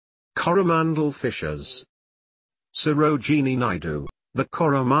Coromandel Fishers. Sarojini Naidu, The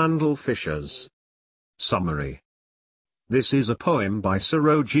Coromandel Fishers. Summary. This is a poem by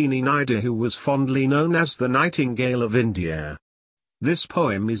Sarojini Naidu, who was fondly known as the Nightingale of India. This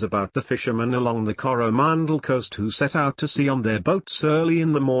poem is about the fishermen along the Coromandel coast who set out to sea on their boats early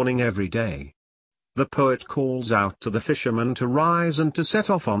in the morning every day. The poet calls out to the fishermen to rise and to set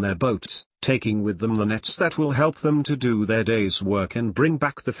off on their boats, taking with them the nets that will help them to do their day's work and bring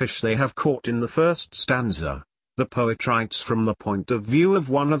back the fish they have caught. In the first stanza, the poet writes from the point of view of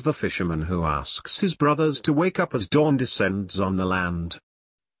one of the fishermen who asks his brothers to wake up as dawn descends on the land.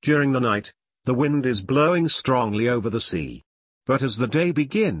 During the night, the wind is blowing strongly over the sea. But as the day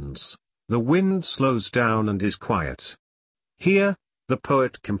begins, the wind slows down and is quiet. Here, the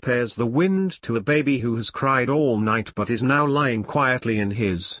poet compares the wind to a baby who has cried all night but is now lying quietly in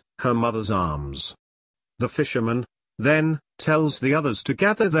her mother's arms. The fisherman, then, tells the others to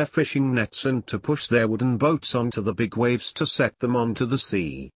gather their fishing nets and to push their wooden boats onto the big waves to set them onto the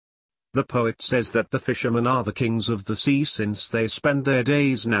sea. The poet says that the fishermen are the kings of the sea, since they spend their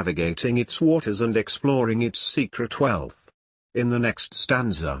days navigating its waters and exploring its secret wealth. In the next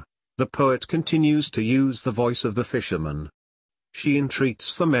stanza, the poet continues to use the voice of the fisherman. She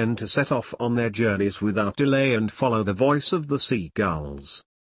entreats the men to set off on their journeys without delay and follow the voice of the seagulls.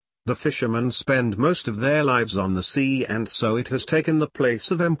 The fishermen spend most of their lives on the sea, and so it has taken the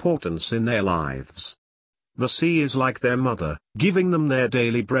place of importance in their lives. The sea is like their mother, giving them their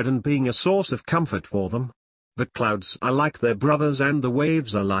daily bread and being a source of comfort for them. The clouds are like their brothers and the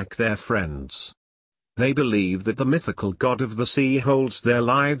waves are like their friends. They believe that the mythical god of the sea holds their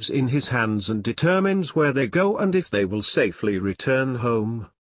lives in his hands and determines where they go and if they will safely return home.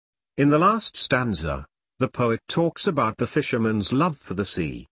 In the last stanza, the poet talks about the fishermen's love for the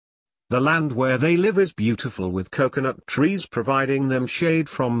sea. The land where they live is beautiful, with coconut trees providing them shade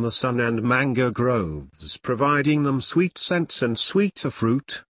from the sun and mango groves providing them sweet scents and sweeter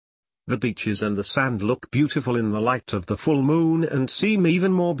fruit. The beaches and the sand look beautiful in the light of the full moon and seem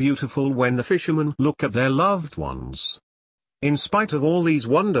even more beautiful when the fishermen look at their loved ones. In spite of all these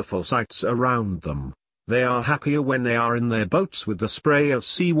wonderful sights around them, they are happier when they are in their boats with the spray of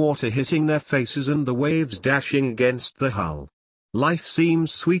seawater hitting their faces and the waves dashing against the hull. Life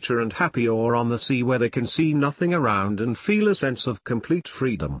seems sweeter and happier on the sea, where they can see nothing around and feel a sense of complete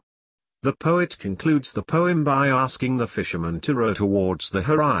freedom. The poet concludes the poem by asking the fishermen to row towards the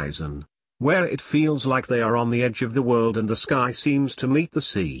horizon, where it feels like they are on the edge of the world and the sky seems to meet the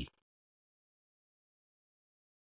sea.